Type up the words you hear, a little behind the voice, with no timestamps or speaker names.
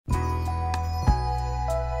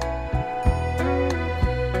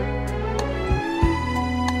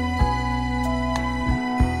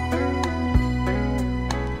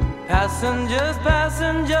Passengers,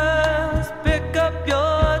 passengers, pick up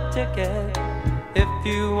your ticket if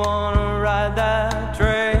you wanna ride that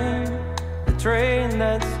train, the train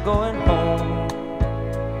that's going home.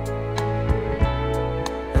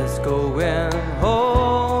 It's going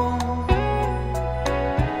home.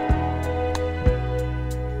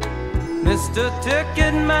 Mr.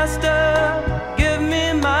 Ticketmaster, give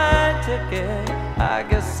me my ticket. I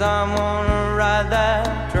guess I'm gonna ride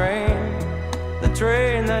that train, the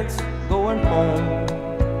train that's going home.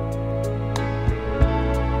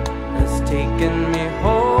 It's taking me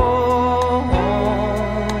home.